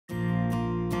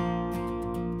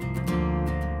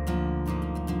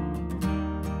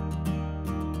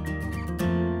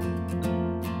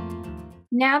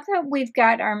Now that we've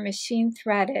got our machine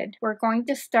threaded, we're going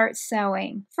to start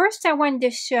sewing. First, I wanted to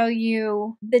show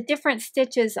you the different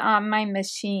stitches on my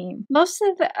machine. Most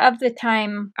of the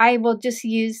time, I will just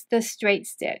use the straight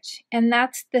stitch, and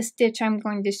that's the stitch I'm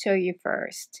going to show you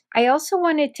first. I also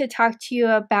wanted to talk to you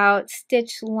about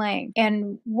stitch length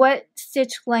and what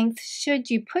stitch length should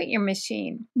you put your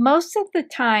machine. Most of the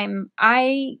time,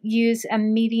 I use a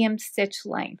medium stitch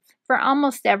length for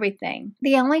almost everything.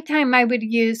 The only time I would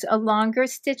use a longer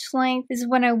stitch length is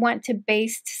when I want to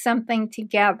baste something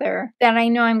together that I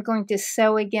know I'm going to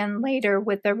sew again later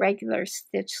with a regular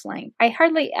stitch length. I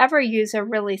hardly ever use a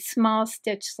really small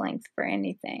stitch length for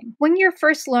anything. When you're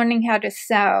first learning how to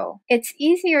sew, it's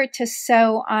easier to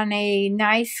sew on a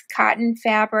nice cotton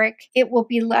fabric. It will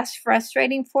be less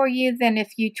frustrating for you than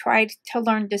if you tried to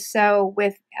learn to sew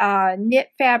with knit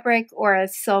fabric or a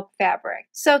silk fabric.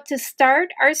 So to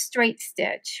start our straight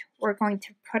stitch, we're going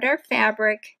to put our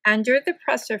fabric under the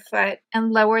presser foot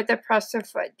and lower the presser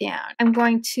foot down. I'm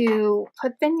going to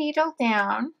put the needle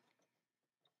down,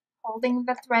 holding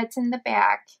the threads in the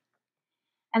back,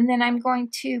 and then I'm going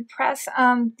to press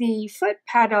on the foot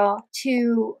pedal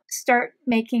to start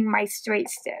making my straight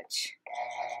stitch.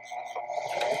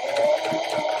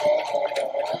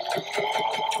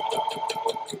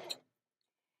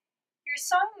 Your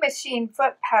sewing machine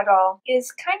foot pedal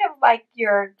is kind of like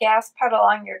your gas pedal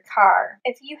on your car.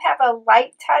 If you have a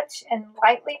light touch and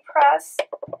lightly press,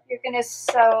 you're going to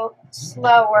sew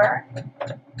slower.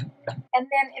 And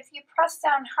then if you press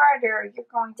down harder, you're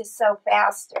going to sew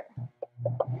faster.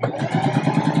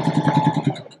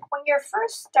 When you're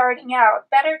first starting out,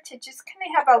 better to just kind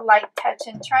of have a light touch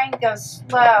and try and go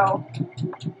slow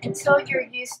until you're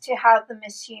used to how the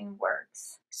machine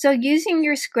works. So using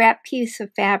your scrap piece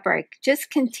of fabric,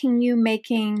 just continue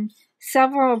making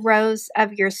several rows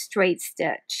of your straight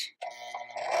stitch.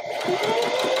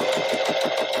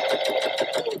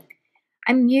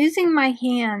 I'm using my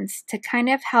hands to kind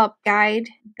of help guide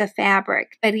the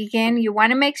fabric, but again, you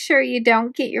want to make sure you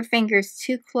don't get your fingers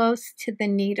too close to the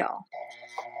needle.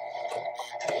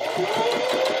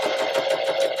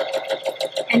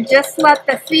 And just let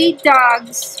the feed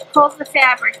dogs pull the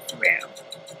fabric through.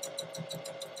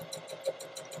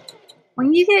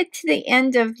 When you get to the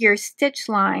end of your stitch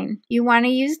line, you want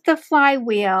to use the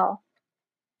flywheel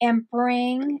and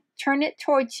turn it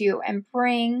towards you and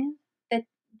bring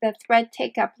the thread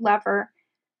take up lever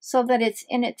so that it's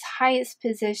in its highest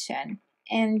position.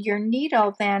 And your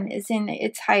needle then is in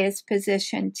its highest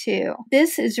position too.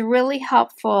 This is really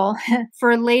helpful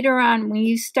for later on when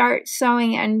you start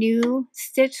sewing a new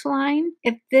stitch line.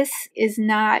 If this is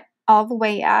not all the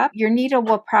way up, your needle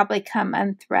will probably come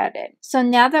unthreaded. So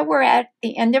now that we're at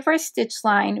the end of our stitch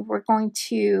line, we're going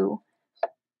to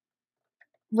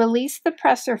release the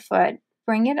presser foot,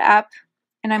 bring it up,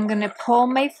 and I'm going to pull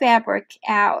my fabric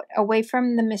out away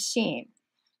from the machine.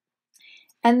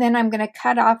 And then I'm going to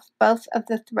cut off both of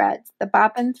the threads, the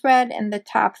bobbin thread and the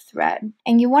top thread.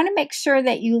 And you want to make sure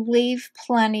that you leave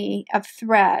plenty of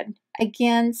thread,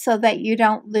 again, so that you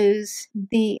don't lose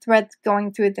the threads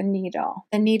going through the needle.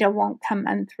 The needle won't come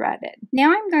unthreaded.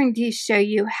 Now I'm going to show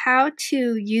you how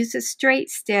to use a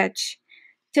straight stitch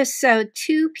to sew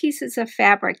two pieces of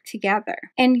fabric together.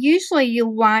 And usually you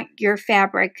want your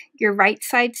fabric, your right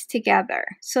sides together,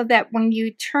 so that when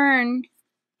you turn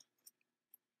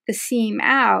the seam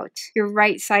out, your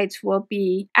right sides will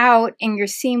be out and your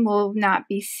seam will not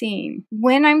be seen.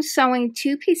 When I'm sewing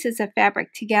two pieces of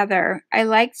fabric together, I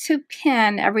like to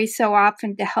pin every so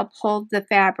often to help hold the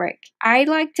fabric. I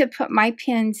like to put my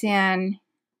pins in,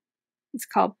 it's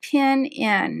called pin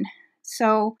in.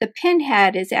 So the pin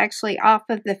head is actually off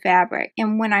of the fabric,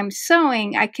 and when I'm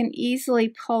sewing, I can easily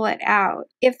pull it out.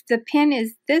 If the pin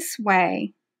is this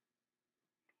way,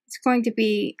 it's going to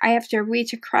be, I have to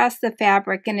reach across the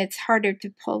fabric and it's harder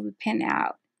to pull the pin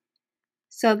out.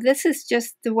 So this is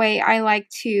just the way I like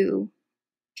to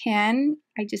pin.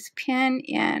 I just pin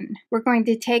in. We're going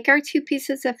to take our two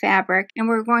pieces of fabric and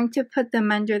we're going to put them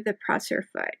under the presser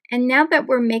foot. And now that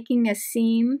we're making a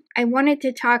seam, I wanted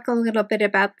to talk a little bit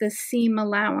about the seam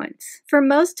allowance. For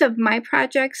most of my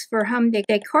projects, for home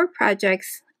decor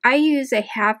projects, I use a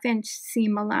 1/2 inch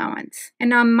seam allowance.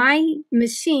 And on my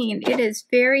machine, it is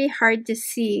very hard to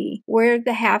see where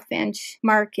the 1/2 inch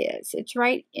mark is. It's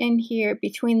right in here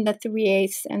between the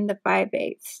 3/8 and the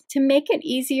 5/8. To make it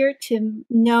easier to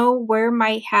know where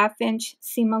my 1/2 inch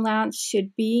seam allowance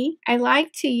should be, I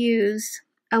like to use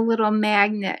a little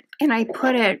magnet and I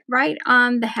put it right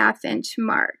on the 1/2 inch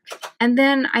mark. And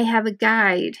then I have a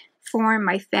guide uniform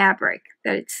my fabric,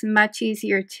 that it's much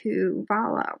easier to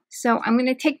follow. So I'm going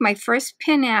to take my first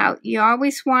pin out. You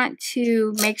always want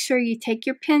to make sure you take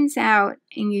your pins out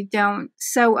and you don't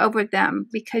sew over them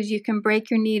because you can break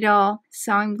your needle.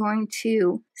 So I'm going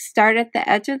to start at the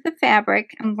edge of the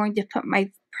fabric. I'm going to put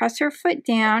my presser foot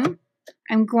down.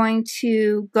 I'm going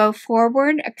to go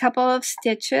forward a couple of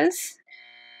stitches.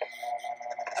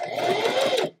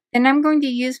 Then I'm going to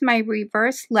use my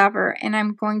reverse lever and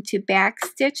I'm going to back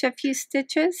stitch a few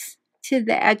stitches to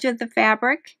the edge of the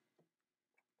fabric.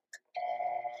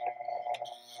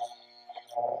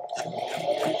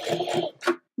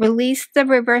 Release the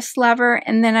reverse lever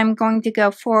and then I'm going to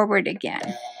go forward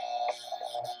again.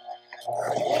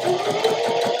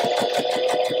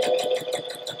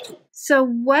 So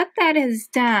what that has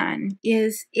done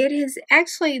is it has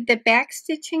actually, the back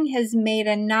stitching has made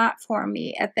a knot for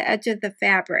me at the edge of the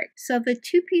fabric. So the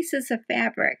two pieces of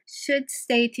fabric should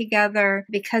stay together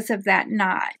because of that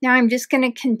knot. Now I'm just going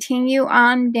to continue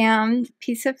on down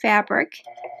piece of fabric.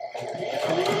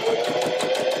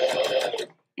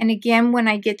 And again, when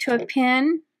I get to a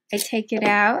pin, I take it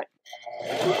out.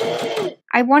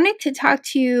 I wanted to talk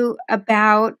to you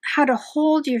about how to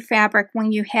hold your fabric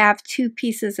when you have two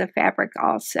pieces of fabric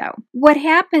also. What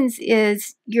happens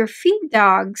is your feed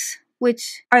dogs,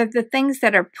 which are the things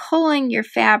that are pulling your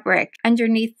fabric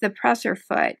underneath the presser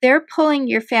foot, they're pulling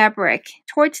your fabric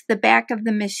towards the back of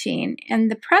the machine,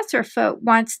 and the presser foot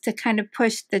wants to kind of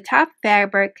push the top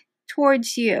fabric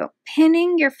towards you.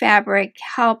 Pinning your fabric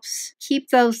helps keep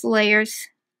those layers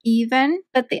even,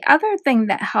 but the other thing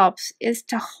that helps is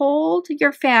to hold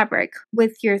your fabric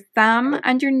with your thumb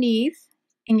underneath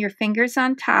and your fingers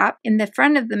on top in the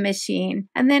front of the machine,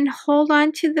 and then hold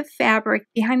on to the fabric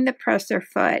behind the presser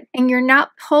foot. And you're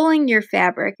not pulling your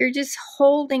fabric, you're just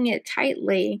holding it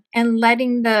tightly and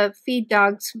letting the feed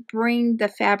dogs bring the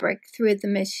fabric through the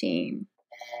machine.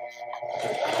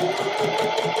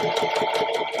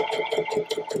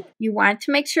 You want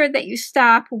to make sure that you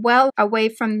stop well away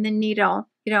from the needle.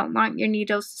 You don't want your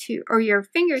needles or your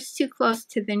fingers too close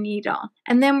to the needle.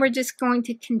 And then we're just going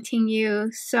to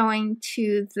continue sewing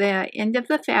to the end of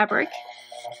the fabric.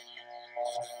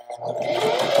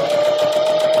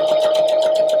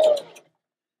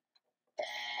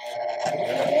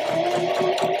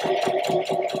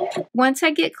 Once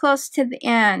I get close to the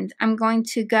end, I'm going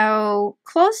to go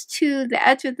close to the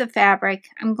edge of the fabric.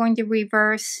 I'm going to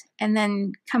reverse and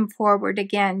then come forward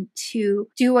again to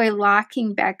do a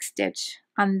locking back stitch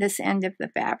on this end of the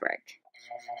fabric.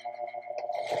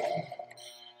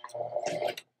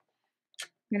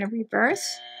 I'm going to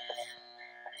reverse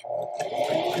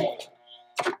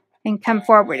and come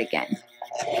forward again.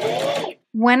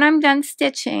 When I'm done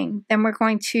stitching, then we're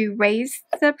going to raise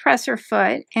the presser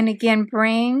foot and again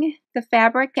bring the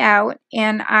fabric out.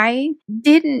 And I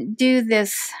didn't do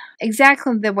this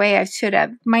exactly the way I should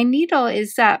have. My needle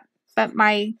is up, but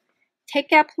my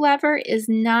take-up lever is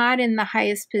not in the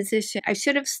highest position. I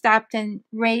should have stopped and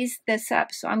raised this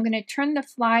up. So I'm going to turn the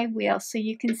flywheel so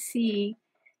you can see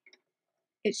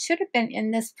it should have been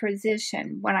in this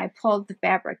position when I pulled the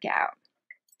fabric out.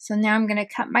 So now I'm going to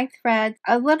cut my thread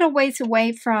a little ways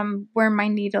away from where my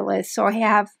needle is so I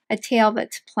have a tail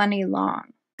that's plenty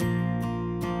long.